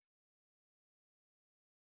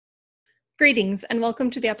Greetings and welcome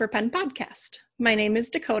to the Upper Pen Podcast. My name is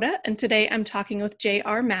Dakota, and today I'm talking with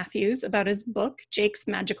J.R. Mathews about his book, Jake's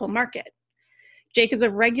Magical Market. Jake is a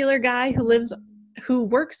regular guy who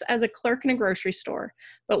works as a clerk in a grocery store,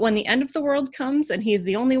 but when the end of the world comes and he's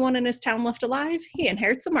the only one in his town left alive, he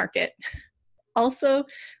inherits a market. Also,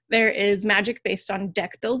 there is magic based on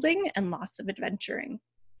deck building and lots of adventuring.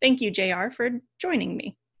 Thank you, J.R., for joining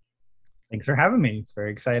me. Thanks for having me. It's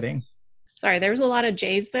very exciting. Sorry, there was a lot of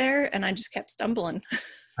J's there, and I just kept stumbling.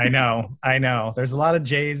 I know. There's a lot of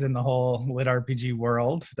J's in the whole LitRPG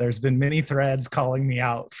world. There's been many threads calling me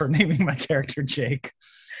out for naming my character Jake.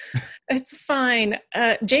 It's fine.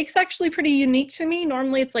 Jake's actually pretty unique to me.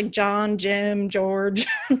 Normally it's like John, Jim, George,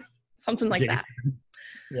 something like Jake. that.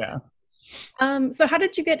 Yeah. So how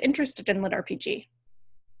did you get interested in LitRPG?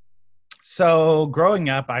 So growing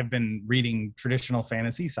up, I've been reading traditional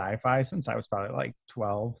fantasy sci-fi since I was probably like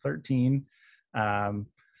 12, 13.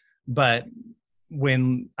 But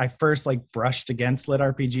when I first brushed against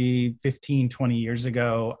LitRPG 15, 20 years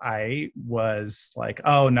ago, I was like,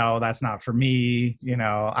 oh no, that's not for me. You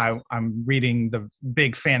know, I'm reading the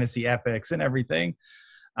big fantasy epics and everything.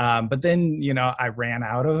 But then, I ran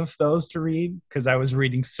out of those to read because I was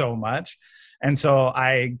reading so much. And so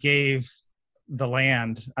I gave The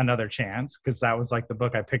Land another chance because that was like the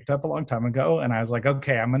book I picked up a long time ago. And I was like,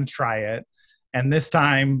 okay, I'm going to try it. And this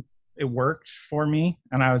time it worked for me.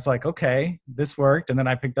 And I was like, okay, this worked. And then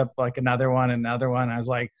I picked up like another one. And I was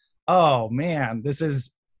like, oh man, this is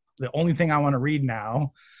the only thing I want to read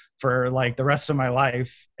now for like the rest of my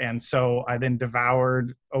life. And so I then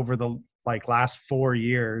devoured over the last 4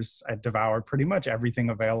 years, I devoured pretty much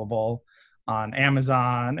everything available on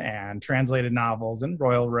Amazon and translated novels and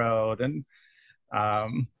Royal Road. And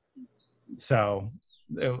so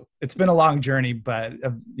it's been a long journey, but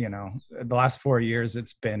the last 4 years,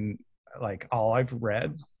 it's been like all I've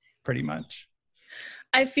read pretty much.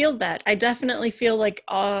 I feel that. I definitely feel like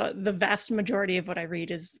the vast majority of what I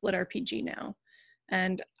read is LitRPG now.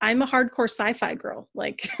 And I'm a hardcore sci-fi girl,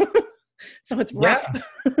 so it's rough.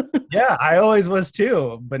 Yeah, I always was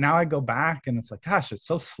too. But now I go back and it's like, gosh, it's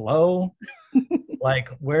so slow.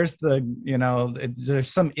 Where's there's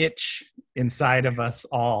some itch inside of us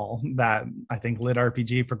all that I think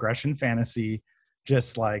LitRPG progression fantasy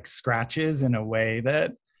just scratches in a way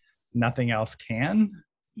that nothing else can.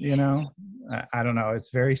 I don't know.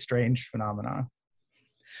 It's a very strange phenomenon.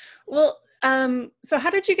 Well, so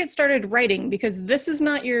how did you get started writing? Because this is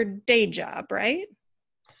not your day job, right?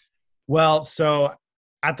 Well, so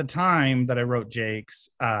at the time that I wrote Jake's,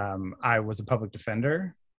 I was a public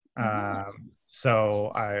defender.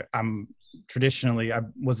 So I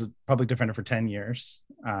was a public defender for 10 years.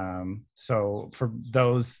 So for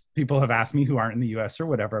those people who have asked me who aren't in the US or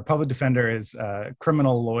whatever, a public defender is a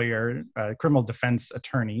criminal lawyer, a criminal defense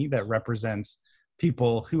attorney that represents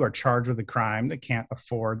people who are charged with a crime that can't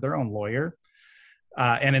afford their own lawyer.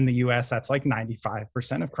 And in the US, that's like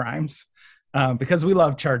 95% of crimes. Because we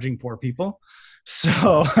love charging poor people.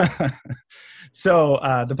 So,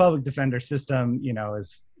 the public defender system,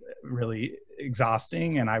 is really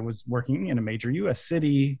exhausting. And I was working in a major US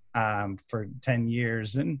city for 10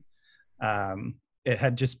 years. And it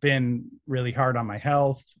had just been really hard on my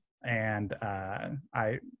health. And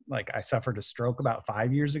I suffered a stroke about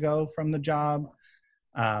 5 years ago from the job.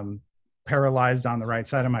 Paralyzed on the right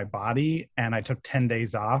side of my body, and I took 10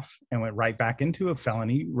 days off and went right back into a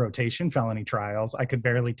felony trials. I could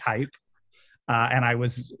barely type, and I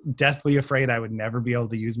was deathly afraid I would never be able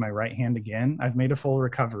to use my right hand again. I've made a full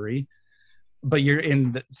recovery, but you're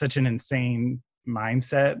in such an insane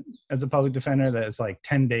mindset as a public defender that it's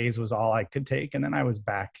 10 days was all I could take, and then I was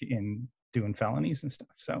back in doing felonies and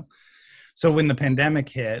stuff. So when the pandemic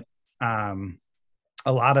hit, a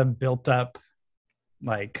lot of built up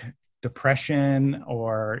depression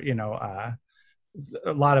or a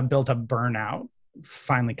lot of built up burnout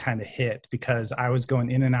finally kind of hit because I was going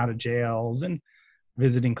in and out of jails and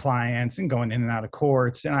visiting clients and going in and out of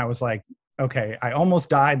courts, and I was like, okay, I almost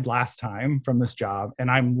died last time from this job and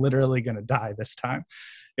I'm literally going to die this time.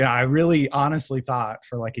 I really honestly thought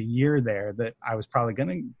for a year there that I was probably going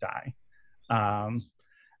to die.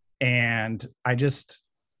 And I just,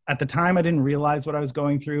 at the time, I didn't realize what I was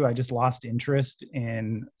going through. I just lost interest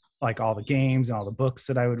in all the games and all the books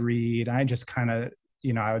that I would read. I just kind of,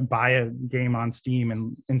 I would buy a game on Steam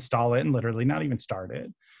and install it and literally not even start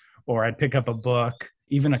it. Or I'd pick up a book,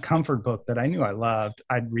 even a comfort book that I knew I loved.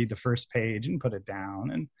 I'd read the first page and put it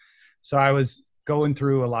down. And so I was going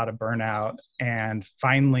through a lot of burnout. And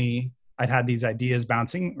finally, I'd had these ideas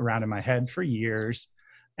bouncing around in my head for years.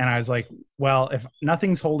 And I was like, well, if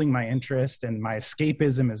nothing's holding my interest and my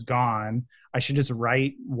escapism is gone, I should just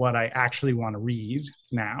write what I actually want to read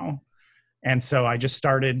now. And so I just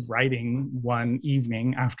started writing one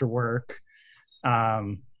evening after work.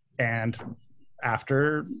 And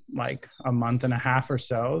after like a month and a half or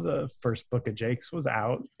so, the first book of Jake's was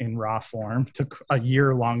out in raw form. Took a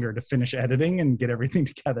year longer to finish editing and get everything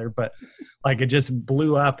together, but like it just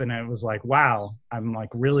blew up, and it was like, wow, I'm like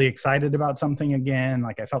really excited about something again.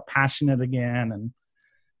 Like I felt passionate again. And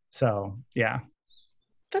so, yeah.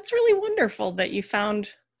 That's really wonderful that you found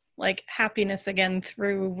like happiness again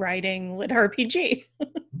through writing LitRPG.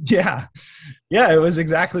 Yeah. Yeah, it was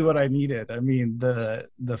exactly what I needed. I mean, the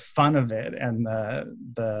fun of it and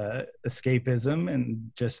the escapism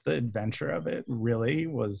and just the adventure of it really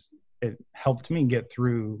was, it helped me get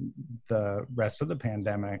through the rest of the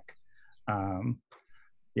pandemic.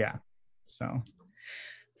 Yeah.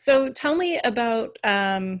 So tell me about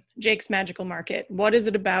Jake's Magical Market. What is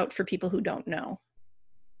it about for people who don't know?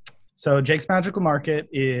 So Jake's Magical Market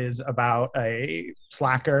is about a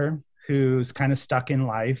slacker who's kind of stuck in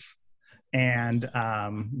life, and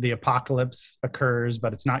the apocalypse occurs,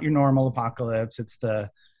 but it's not your normal apocalypse. It's the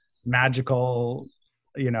magical,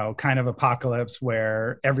 kind of apocalypse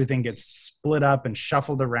where everything gets split up and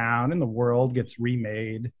shuffled around and the world gets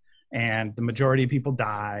remade and the majority of people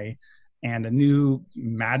die and a new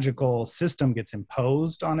magical system gets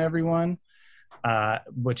imposed on everyone,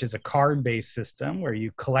 which is a card-based system where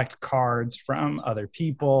you collect cards from other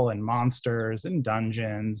people and monsters and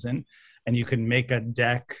dungeons, and you can make a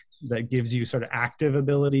deck that gives you sort of active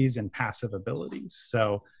abilities and passive abilities.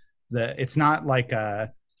 So it's not like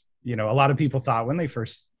a lot of people thought when they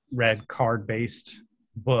first read card-based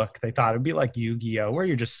book, they thought it'd be like Yu-Gi-Oh, where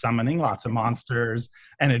you're just summoning lots of monsters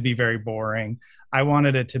and it'd be very boring. I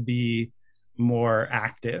wanted it to be more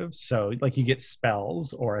active. So like you get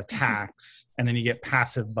spells or attacks, and then you get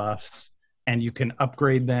passive buffs, and you can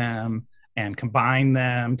upgrade them and combine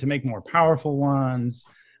them to make more powerful ones,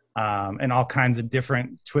 and all kinds of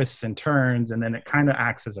different twists and turns. And then it kind of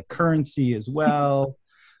acts as a currency as well.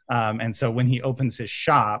 And so when he opens his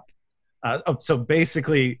shop, so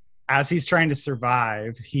basically, as he's trying to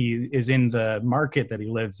survive, he is in the market that he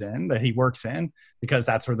lives in, that he works in, because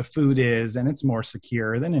that's where the food is and it's more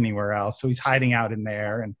secure than anywhere else. So he's hiding out in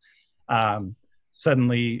there, and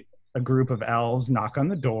suddenly a group of elves knock on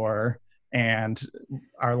the door and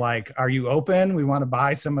are like, "Are you open? We want to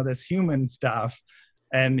buy some of this human stuff."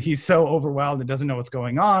 And he's so overwhelmed and doesn't know what's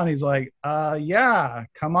going on. He's like, yeah,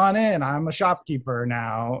 come on in. I'm a shopkeeper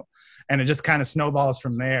now. And it just kind of snowballs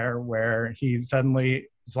from there, where he suddenly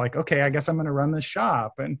is like, okay, I guess I'm going to run this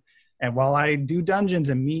shop. And while I do dungeons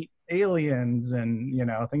and meet aliens and,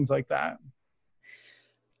 things like that.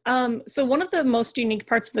 So one of the most unique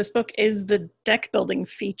parts of this book is the deck building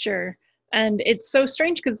feature. And it's so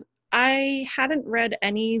strange because I hadn't read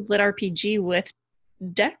any LitRPG with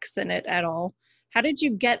decks in it at all. How did you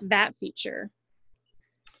get that feature?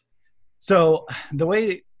 So the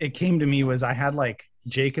way it came to me was I had like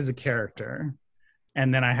Jake as a character,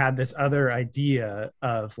 and then I had this other idea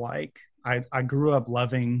of like, I grew up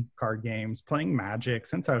loving card games, playing Magic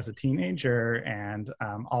since I was a teenager, and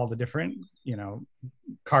all the different,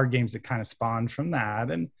 card games that kind of spawned from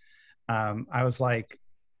that. And I was like,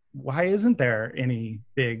 why isn't there any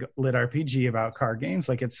big lit RPG about card games?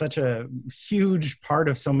 Like it's such a huge part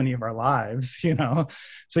of so many of our lives,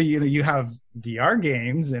 So, you have VR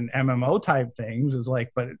games and MMO type things is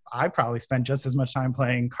like, but I probably spent just as much time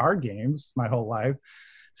playing card games my whole life.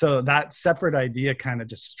 So that separate idea kind of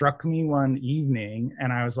just struck me one evening,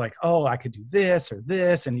 and I was like, oh, I could do this or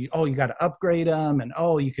this, and you got to upgrade them, and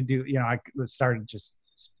you could do, I started just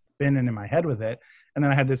spinning in my head with it. And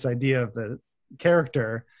then I had this idea of the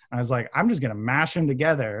character. I was like, I'm just going to mash them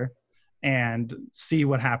together and see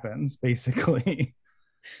what happens, basically.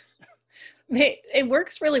 It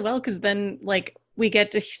works really well because then like we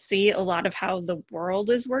get to see a lot of how the world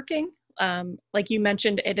is working. Like you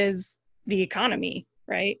mentioned, it is the economy,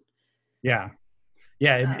 right? Yeah.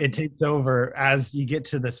 Yeah. It takes over as you get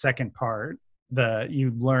to the second part.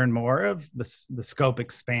 You learn more of the scope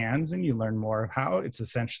expands, and you learn more of how it's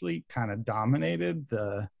essentially kind of dominated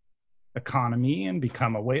the economy and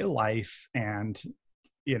become a way of life, and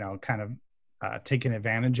kind of taken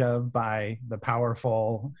advantage of by the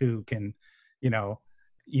powerful, who can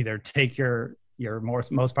either take your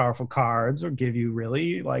most powerful cards or give you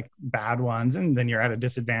really like bad ones, and then you're at a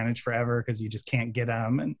disadvantage forever because you just can't get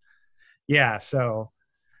them. And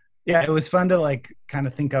it was fun to like kind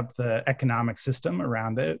of think up the economic system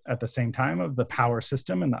around it at the same time of the power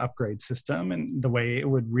system and the upgrade system, and the way it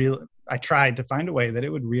would I tried to find a way that it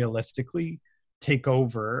would realistically take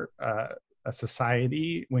over a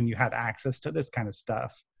society when you had access to this kind of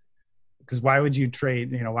stuff? Because why would you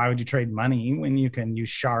trade, why would you trade money when you can use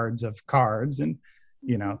shards of cards and,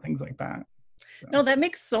 things like that? So. No, that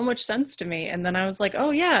makes so much sense to me. And then I was like, oh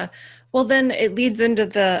yeah, well then it leads into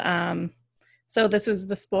the, so this is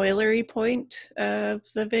the spoilery point of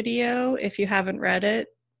the video. If you haven't read it,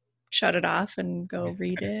 shut it off and go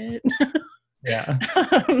read it. Yeah.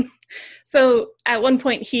 So at one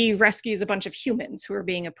point he rescues a bunch of humans who are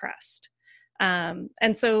being oppressed. And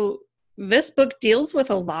so this book deals with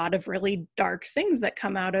a lot of really dark things that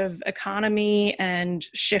come out of economy and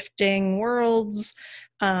shifting worlds.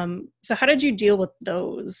 So how did you deal with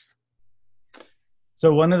those?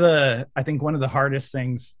 So I think one of the hardest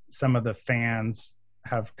things some of the fans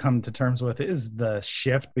have come to terms with is the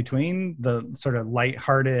shift between the sort of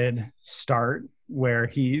lighthearted start where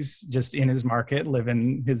he's just in his market,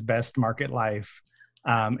 living his best market life.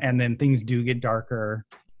 And then things do get darker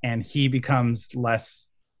and he becomes less,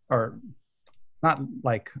 or not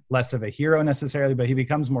like less of a hero necessarily, but he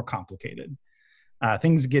becomes more complicated.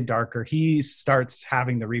 Things get darker. He starts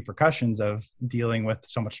having the repercussions of dealing with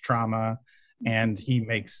so much trauma, and he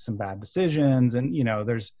makes some bad decisions. And,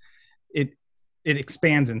 it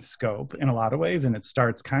expands in scope in a lot of ways. And it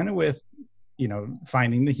starts kind of with,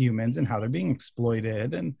 finding the humans and how they're being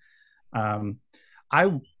exploited. And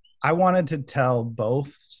I wanted to tell both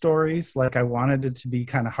stories. Like I wanted it to be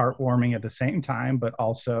kind of heartwarming at the same time, but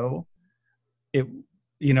also there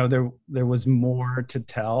was more to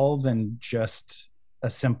tell than just a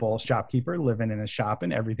simple shopkeeper living in a shop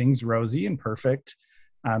and everything's rosy and perfect,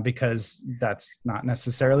 because that's not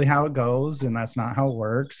necessarily how it goes, and that's not how it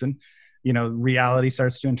works. And reality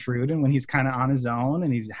starts to intrude, and when he's kind of on his own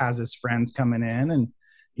and he has his friends coming in, and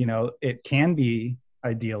it can be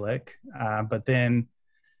idyllic, but then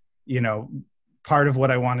part of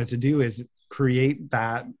what I wanted to do is create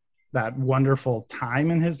that wonderful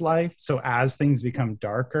time in his life. So as things become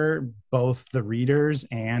darker, both the readers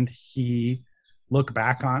and he look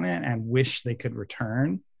back on it and wish they could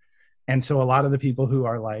return. And so a lot of the people who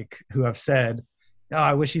have said, oh,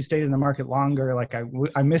 I wish he stayed in the market longer. Like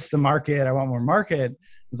I miss the market. I want more market.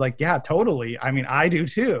 It's like, yeah, totally. I mean, I do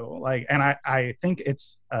too. Like, and I think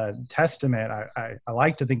it's a testament. I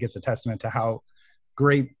like to think it's a testament to how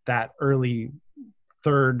great that early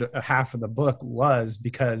third half of the book was,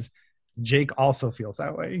 because Jake also feels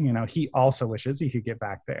that way. He also wishes he could get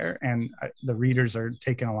back there, and the readers are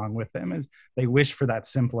taken along with him as they wish for that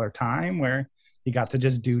simpler time where he got to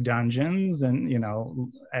just do dungeons and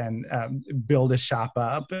build his shop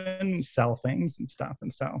up and sell things and stuff.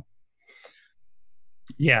 And so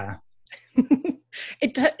yeah.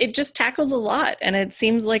 It just tackles a lot, and it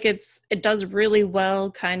seems like it does really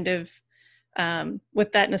well kind of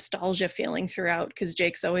with that nostalgia feeling throughout, because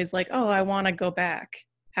Jake's always like, oh, I want to go back.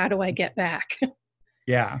 How do I get back?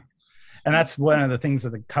 Yeah. And that's one of the things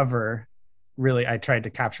that the cover really, I tried to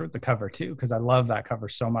capture with the cover too, because I love that cover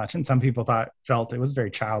so much. And some people felt it was very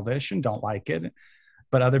childish and don't like it.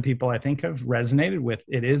 But other people, I think, have resonated with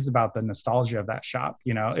it. Is about the nostalgia of that shop.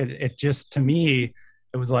 It just, to me,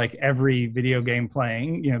 it was like every video game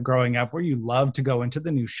playing, growing up, where you loved to go into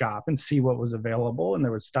the new shop and see what was available. And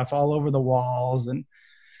there was stuff all over the walls. And,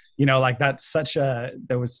 like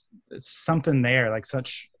there was something there, like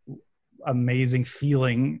such amazing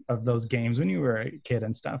feeling of those games when you were a kid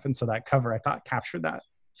and stuff. And so that cover, I thought, captured that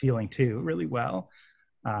feeling too really well.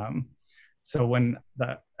 So when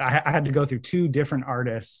I had to go through two different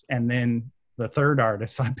artists and then the third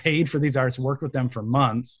artist, so I paid for these artists, worked with them for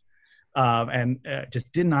months, and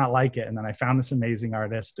just did not like it. And then I found this amazing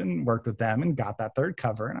artist and worked with them and got that third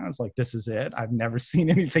cover. And I was like, this is it. I've never seen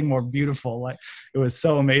anything more beautiful. Like, it was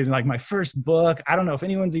so amazing. Like my first book, I don't know if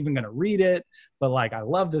anyone's even going to read it, but like, I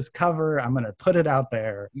love this cover. I'm going to put it out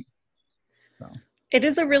there. So it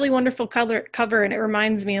is a really wonderful cover. And it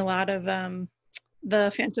reminds me a lot of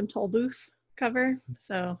the Phantom Tollbooth cover.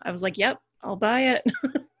 So I was like, yep, I'll buy it.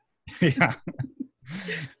 Yeah.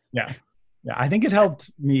 I think it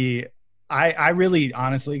helped me. I really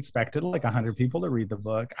honestly expected like 100 people to read the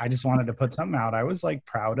book. I just wanted to put something out I was like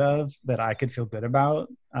proud of, that I could feel good about.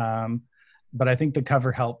 But I think the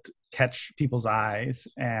cover helped catch people's eyes,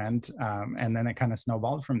 and then it kind of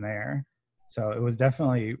snowballed from there. So it was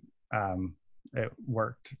definitely, it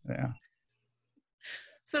worked. Yeah.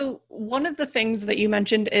 So one of the things that you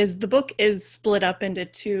mentioned is the book is split up into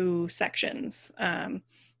two sections.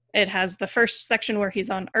 It has the first section where he's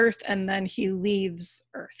on Earth, and then he leaves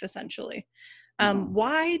Earth, essentially.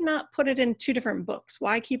 Why not put it in two different books?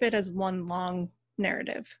 Why keep it as one long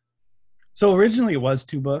narrative? So originally it was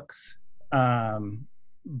two books.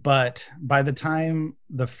 But by the time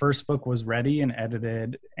the first book was ready and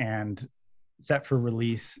edited and set for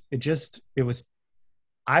release, it was,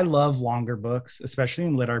 I love longer books, especially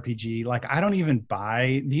in LitRPG. Like, I don't even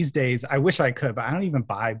buy these days. I wish I could, but I don't even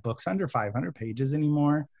buy books under 500 pages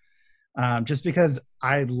anymore. Just because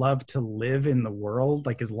I love to live in the world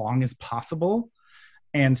like as long as possible.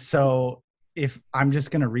 And so if I'm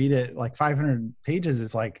just going to read it, like 500 pages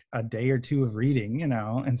is like a day or two of reading, you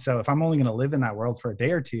know? And so if I'm only going to live in that world for a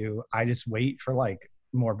day or two, I just wait for like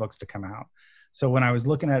more books to come out. So when I was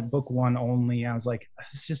looking at book one only, I was like,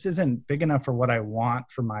 this just isn't big enough for what I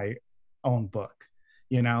want for my own book.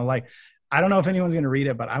 You know, like, I don't know if anyone's going to read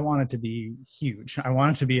it, but I want it to be huge. I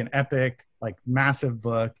want it to be an epic, like massive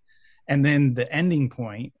book. And then the ending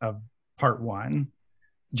point of part one,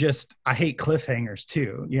 just, I hate cliffhangers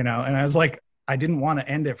too, you know? And I was like, I didn't want to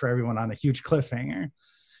end it for everyone on a huge cliffhanger.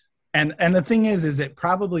 And the thing is it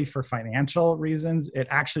probably, for financial reasons, it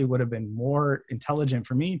actually would have been more intelligent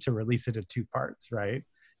for me to release it in two parts, right?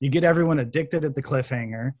 You get everyone addicted at the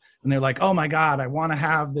cliffhanger and they're like, oh my God, I want to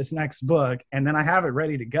have this next book. And then I have it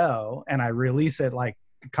ready to go and I release it like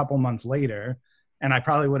a couple months later and I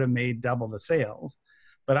probably would have made double the sales.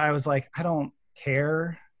 But I was like, I don't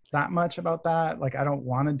care that much about that. Like, I don't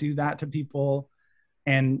want to do that to people.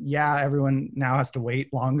 And yeah, everyone now has to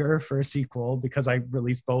wait longer for a sequel because I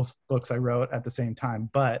released both books I wrote at the same time,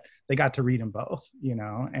 but they got to read them both, you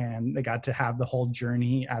know, and they got to have the whole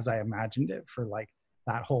journey as I imagined it for like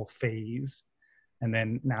that whole phase. And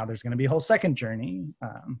then now there's going to be a whole second journey.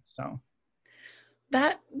 So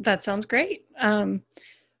that sounds great.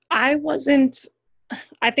 I wasn't,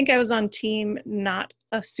 I think I was on team not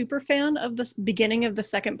a super fan of the beginning of the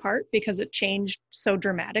second part because it changed so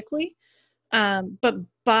dramatically. But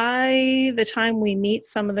by the time we meet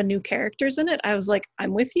some of the new characters in it, I was like,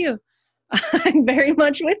 I'm with you. I'm very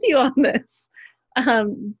much with you on this.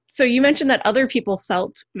 So you mentioned that other people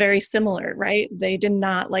felt very similar, right? They did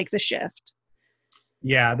not like the shift.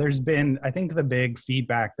 yeah, there's been, I think the big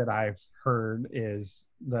feedback that I've heard is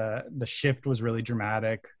the shift was really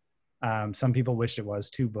dramatic. Some people wished it was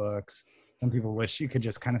two books. Some people wish you could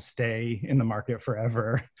just kind of stay in the market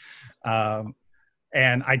forever.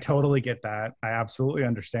 And I totally get that. I absolutely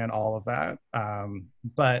understand all of that.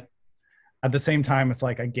 But at the same time, it's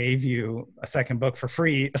like I gave you a second book for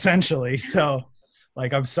free, essentially. So,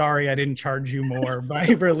 like, I'm sorry I didn't charge you more by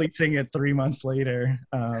releasing it 3 months later.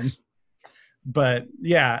 But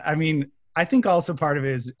yeah, I mean, I think also part of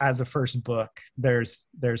it is, as a first book, there's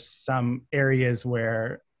some areas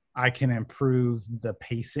where I can improve the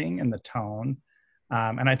pacing and the tone.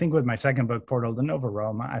 And I think with my second book, Portal to Nova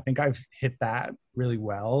Roma, I think I've hit that really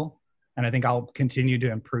well. And I think I'll continue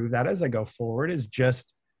to improve that as I go forward. Is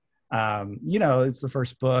just, you know, it's the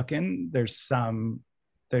first book and there's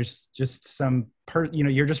just some, you know,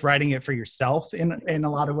 you're just writing it for yourself in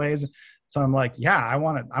a lot of ways. So I'm like, yeah, I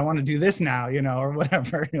want to do this now, you know, or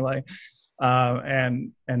whatever. You're like,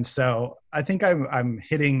 and so I think I'm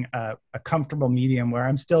hitting a comfortable medium where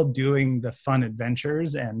I'm still doing the fun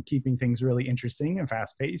adventures and keeping things really interesting and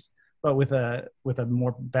fast paced, but with a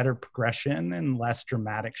more better progression and less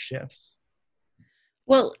dramatic shifts.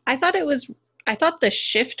 Well, I thought the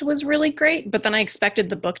shift was really great, but then I expected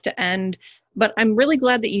the book to end. But I'm really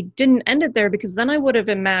glad that you didn't end it there, because then I would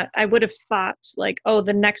have thought like, oh,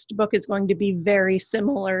 the next book is going to be very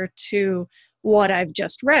similar to what I've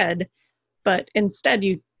just read. But instead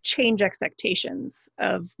you change expectations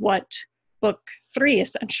of what book 3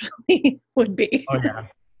 essentially would be. Oh yeah.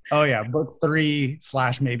 Oh yeah. Book 3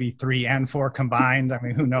 / maybe 3 and 4 combined. I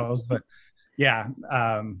mean, who knows? But yeah.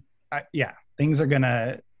 Yeah. Things are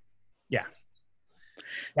gonna, yeah.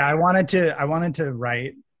 Yeah. I wanted to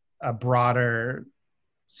write a broader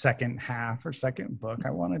second half or second book.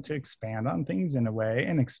 I wanted to expand on things in a way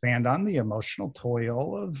and expand on the emotional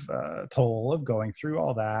toll of going through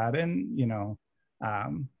all that, and you know,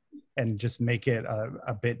 and just make it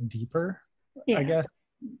a bit deeper, Yeah. I guess.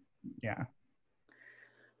 Yeah.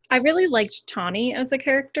 I really liked Tawny as a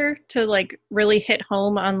character to like really hit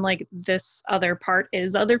home on like this other part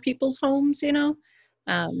is other people's homes, you know?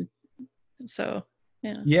 So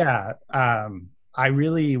yeah. Yeah. I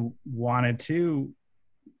really wanted to,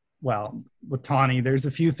 well, with Tawny, there's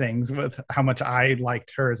a few things with how much I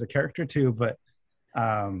liked her as a character too, but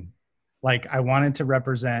like I wanted to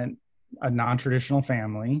represent a non-traditional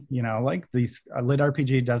family, you know, like these lit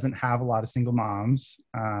RPG doesn't have a lot of single moms.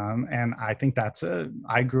 And I think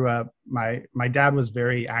I grew up, my dad was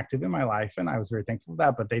very active in my life and I was very thankful for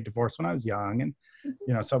that, but they divorced when I was young. And,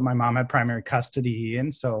 you know, so my mom had primary custody.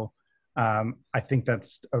 And so I think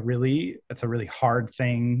it's a really hard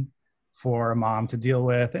thing for a mom to deal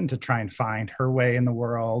with and to try and find her way in the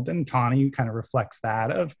world. And Tawny kind of reflects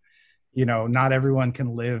that of, not everyone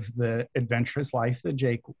can live the adventurous life that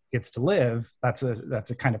Jake gets to live. That's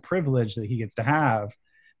a kind of privilege that he gets to have,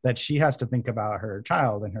 that she has to think about her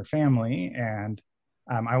child and her family. And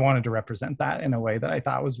I wanted to represent that in a way that I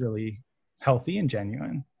thought was really healthy and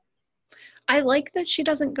genuine. I like that she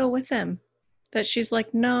doesn't go with him, that she's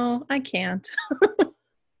like, no, I can't.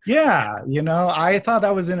 Yeah, I thought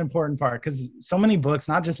that was an important part, because so many books,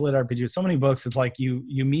 not just LitRPG, so many books, it's like you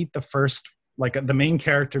meet the first, like the main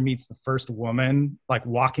character meets the first woman, like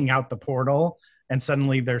walking out the portal, and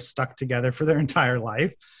suddenly they're stuck together for their entire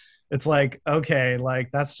life. It's like, okay, like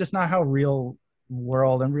that's just not how real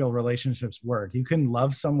world and real relationships work. You can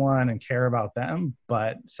love someone and care about them,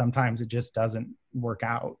 but sometimes it just doesn't work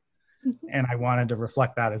out. And I wanted to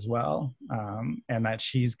reflect that as well, and that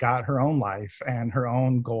she's got her own life and her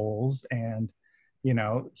own goals, and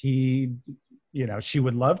she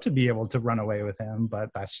would love to be able to run away with him, but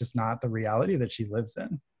that's just not the reality that she lives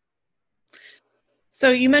in. So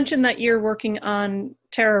you mentioned that you're working on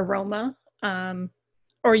Terra Roma,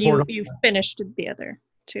 or you finished the other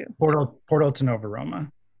two. Portal to Nova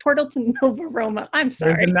Roma. Portal to Nova Roma. I'm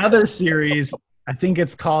sorry. There's another series. I think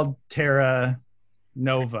it's called Terra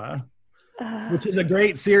Nova, which is a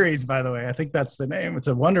great series, by the way. I think that's the name. It's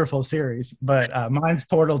a wonderful series, but mine's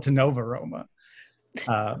Portal to Nova Roma.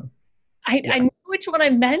 I knew which one I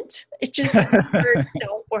meant. It just, the words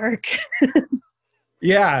don't work.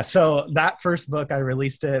 Yeah, so that first book, I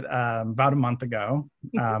released it about a month ago,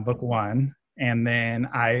 book one. And then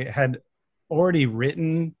I had already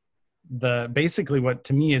written basically what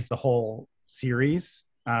to me is the whole series,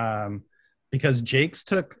 because Jake's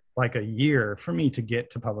took like a year for me to get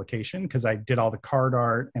to publication, because I did all the card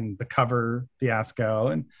art and the cover fiasco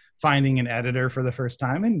and finding an editor for the first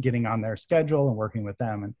time and getting on their schedule and working with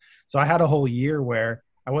them. And so I had a whole year where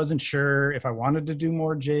I wasn't sure if I wanted to do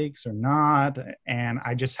more Jakes or not. And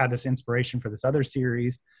I just had this inspiration for this other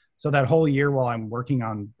series. So that whole year while I'm working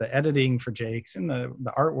on the editing for Jakes and the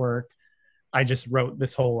artwork, I just wrote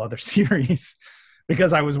this whole other series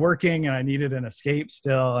because I was working and I needed an escape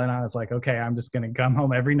still. And I was like, okay, I'm just going to come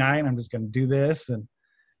home every night and I'm just going to do this. And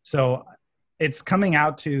so it's coming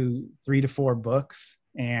out to 3 to 4 books,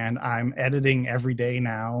 and I'm editing every day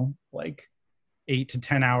now, like 8 to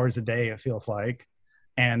 10 hours a day, it feels like.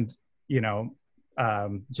 And,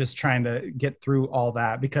 just trying to get through all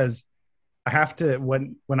that, because I have to,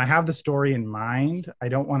 when I have the story in mind, I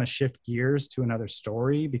don't want to shift gears to another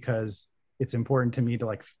story, because it's important to me to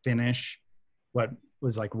like finish what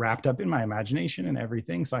was like wrapped up in my imagination and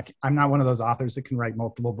everything. So I'm not one of those authors that can write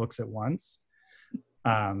multiple books at once.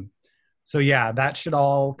 So yeah, that should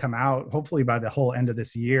all come out hopefully by the whole end of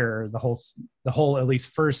this year. The whole at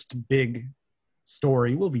least first big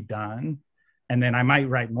story will be done. And then I might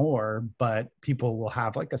write more, but people will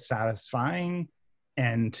have like a satisfying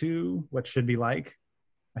end to what should be like,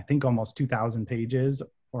 I think almost 2,000 pages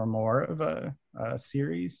or more of a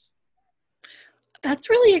series. That's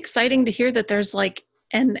really exciting to hear, that there's like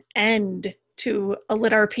an end to a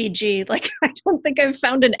LitRPG. Like, I don't think I've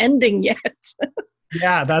found an ending yet.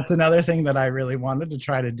 Yeah, that's another thing that I really wanted to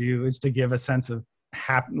try to do, is to give a sense of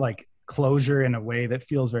like closure in a way that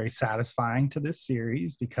feels very satisfying to this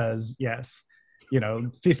series, because yes,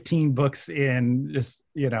 15 books in, just,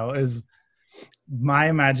 is my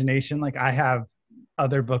imagination. Like I have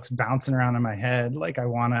other books bouncing around in my head. Like I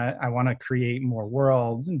want to create more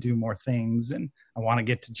worlds and do more things. And I want to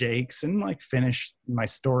get to Jake's and like finish my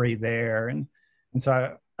story there. And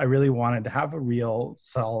so I really wanted to have a real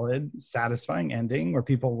solid, satisfying ending where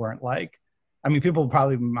people weren't like, people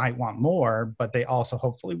probably might want more, but they also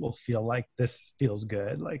hopefully will feel like this feels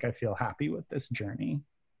good. Like I feel happy with this journey.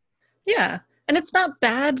 Yeah. And it's not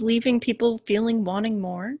bad leaving people wanting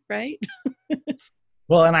more, right?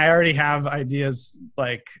 Well, and I already have ideas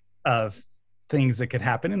like of things that could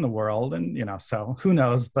happen in the world, and so who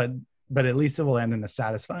knows, but at least it will end in a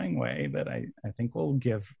satisfying way that I think will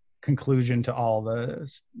give conclusion to all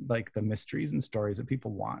the mysteries and stories that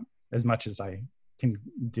people want, as much as I can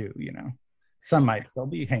do. Some might still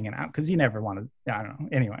be hanging out because you never want to, I don't know,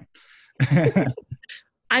 anyway.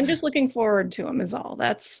 I'm just looking forward to them is all.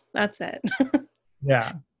 That's it.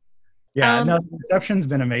 Yeah. No, the reception's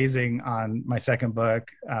been amazing on my second book.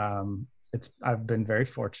 I've been very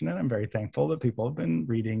fortunate. I'm very thankful that people have been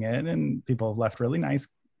reading it, and people have left really nice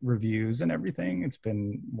reviews and everything. It's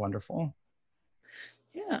been wonderful.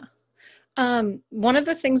 Yeah. One of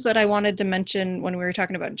the things that I wanted to mention when we were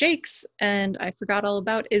talking about Jake's, and I forgot all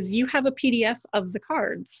about, is you have a PDF of the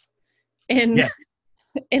cards in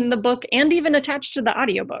the book, and even attached to the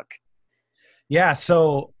audiobook. Yeah.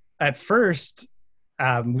 So at first,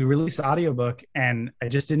 we released the audiobook, and it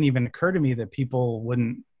just didn't even occur to me that people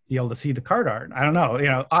wouldn't be able to see the card art. I don't know,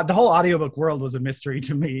 the whole audiobook world was a mystery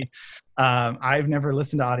to me. I've never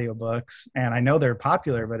listened to audiobooks, and I know they're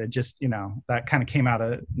popular, but it just, that kind of came out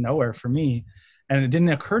of nowhere for me. And it didn't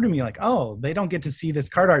occur to me like, oh, they don't get to see this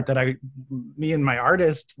card art that me and my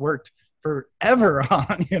artist worked forever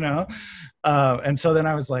on. And so then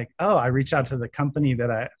I was like, oh, I reached out to the company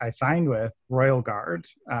that I signed with, Royal Guard.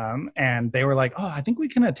 And they were like, oh, I think we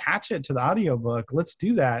can attach it to the audiobook. Let's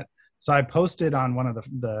do that. So I posted on one of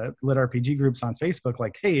the LitRPG groups on Facebook,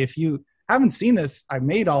 like, hey, if you haven't seen this, I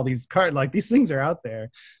made all these cards, like these things are out there.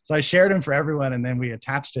 So I shared them for everyone, and then we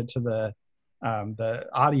attached it to the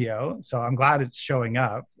audio. So I'm glad it's showing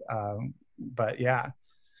up. But yeah,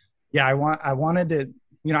 I wanted to,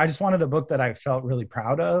 I just wanted a book that I felt really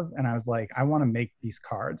proud of. And I was like, I want to make these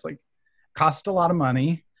cards. Like, cost a lot of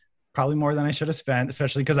money, probably more than I should have spent,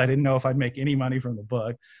 especially because I didn't know if I'd make any money from the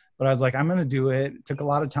book. But I was like, I'm going to do it. It took a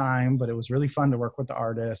lot of time, but it was really fun to work with the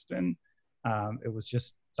artist. And it was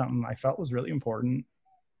just something I felt was really important.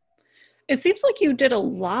 It seems like you did a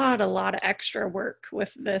lot of extra work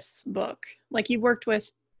with this book. Like, you worked with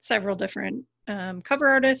several different cover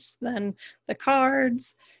artists, then the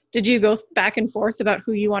cards. Did you go back and forth about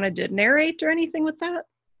who you wanted to narrate or anything with that?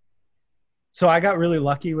 So I got really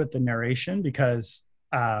lucky with the narration because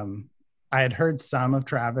I had heard some of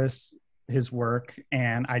Travis, his work,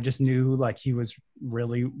 and I just knew like he was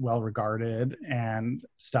really well regarded and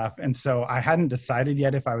stuff. And so I hadn't decided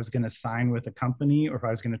yet if I was going to sign with a company or if I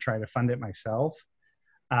was going to try to fund it myself.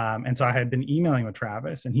 And so I had been emailing with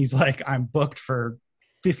Travis, and he's like, I'm booked for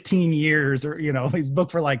 15 years, or, he's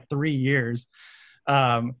booked for like 3 years.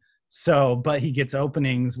 But he gets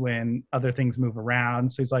openings when other things move around.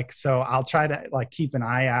 So he's like, so I'll try to like keep an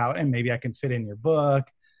eye out, and maybe I can fit in your book.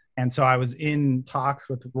 And so I was in talks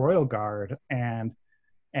with Royal Guard, and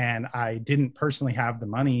I didn't personally have the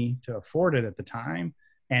money to afford it at the time.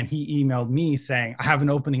 And he emailed me saying, I have an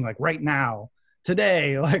opening like right now,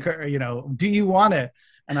 today, like, do you want it?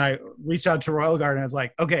 And I reached out to Royal Guard, and I was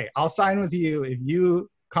like, okay, I'll sign with you if you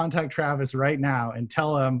contact Travis right now and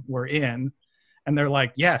tell him we're in. And they're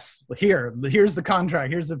like, yes, here's the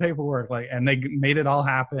contract, here's the paperwork. Like, and they made it all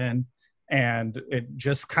happen, and it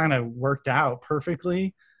just kind of worked out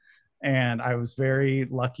perfectly. And I was very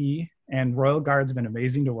lucky, and Royal Guard's been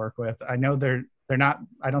amazing to work with. I know they're not,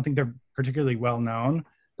 I don't think they're particularly well known,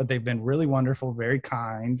 but they've been really wonderful, very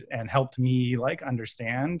kind, and helped me like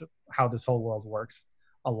understand how this whole world works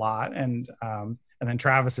a lot. And then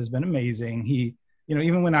Travis has been amazing. He,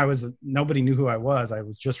 even when nobody knew who I was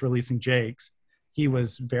just releasing Jake's, he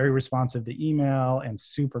was very responsive to email and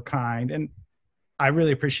super kind. And I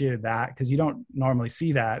really appreciated that, because you don't normally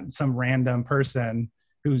see that. Some random person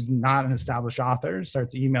who's not an established author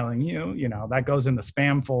starts emailing you, that goes in the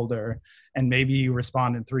spam folder, and maybe you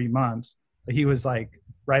respond in 3 months. But he was like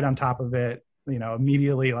right on top of it,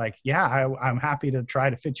 immediately like, yeah, I'm happy to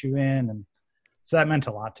try to fit you in. And so that meant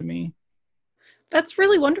a lot to me. That's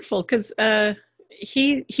really wonderful, because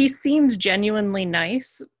he seems genuinely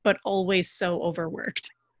nice, but always so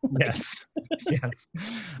overworked. Yes.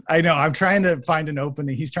 I know. I'm trying to find an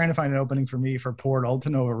opening. He's trying to find an opening for me for Portal to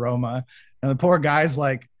Nova Roma. And the poor guy's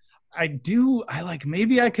like,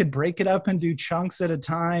 maybe I could break it up and do chunks at a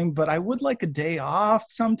time, but I would like a day off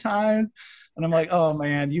sometimes. And I'm like, oh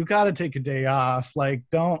man, you got to take a day off. Like,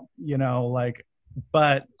 don't,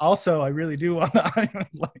 but also I really do want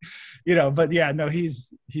to, but yeah, no,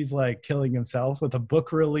 he's like killing himself with a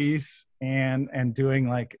book release and doing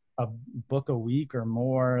like a book a week or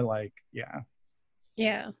more. Like, yeah.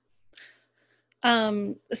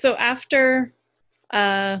 So after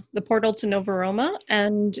the Portal to Nova Roma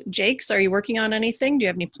and Jake's, are you working on anything? Do you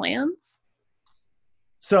have any plans?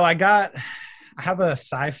 So I have a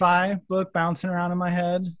sci-fi book bouncing around in my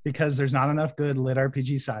head, because there's not enough good lit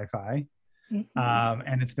RPG sci-fi. Mm-hmm.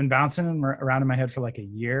 And it's been bouncing around in my head for like a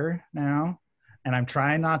year now. And I'm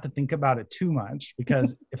trying not to think about it too much,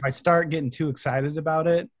 because if I start getting too excited about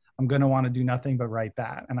it, I'm going to want to do nothing but write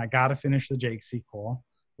that. And I got to finish the Jake sequel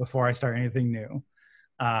before I start anything new.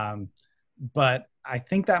 But I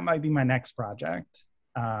think that might be my next project,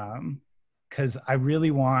 because I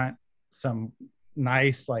really want some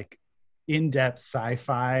nice, like, in-depth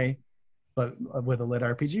sci-fi, but with a lit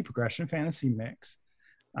RPG progression fantasy mix.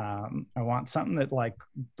 I want something that like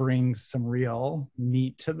brings some real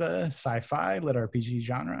meat to the sci-fi lit RPG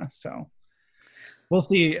genre. So we'll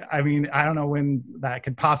see. I mean, I don't know when that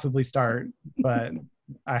could possibly start, but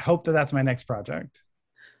I hope that that's my next project.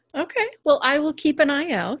 Okay. Well, I will keep an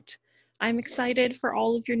eye out. I'm excited for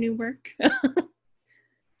all of your new work.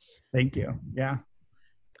 Thank you. Yeah.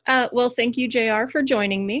 Well, thank you, JR, for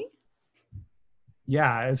joining me.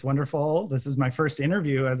 Yeah, it's wonderful. This is my first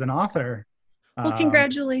interview as an author. Well,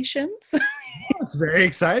 congratulations. It's very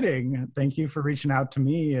exciting. Thank you for reaching out to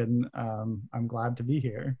me, and I'm glad to be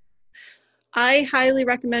here. I highly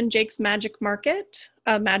recommend Jake's Magical Market.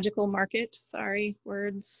 Sorry,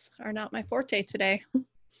 words are not my forte today.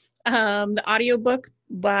 The audiobook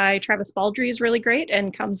by Travis Baldree is really great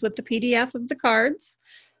and comes with the PDF of the cards.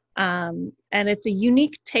 And it's a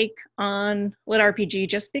unique take on LitRPG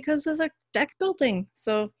just because of the deck building.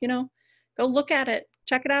 So, go look at it,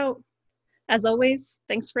 check it out. As always,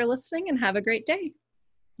 thanks for listening and have a great day.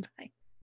 Bye.